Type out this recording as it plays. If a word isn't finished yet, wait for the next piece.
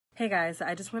Hey guys,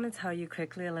 I just want to tell you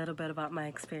quickly a little bit about my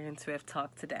experience with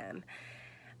Talk to Dan.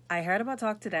 I heard about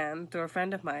Talk to Dan through a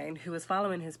friend of mine who was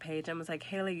following his page and was like,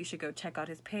 Hailey, you should go check out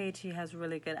his page. He has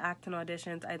really good acting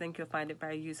auditions. I think you'll find it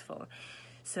very useful.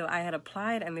 So I had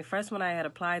applied, and the first one I had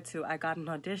applied to, I got an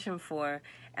audition for,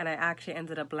 and I actually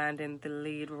ended up landing the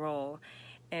lead role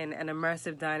in an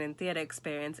immersive dining theater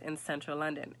experience in central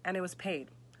London, and it was paid.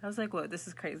 I was like, whoa, this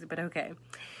is crazy, but okay.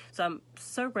 So I'm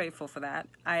so grateful for that.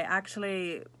 I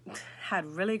actually had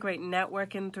really great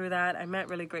networking through that. I met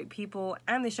really great people,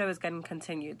 and the show is getting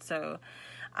continued. So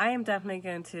I am definitely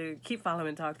going to keep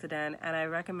following Talk to Dan, and I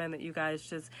recommend that you guys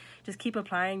just keep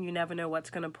applying. You never know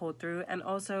what's going to pull through. And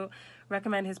also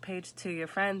recommend his page to your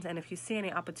friends. And if you see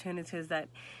any opportunities that,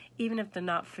 even if they're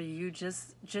not for you,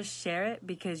 just share it,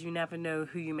 because you never know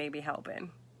who you may be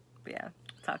helping. But yeah,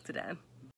 Talk to Dan.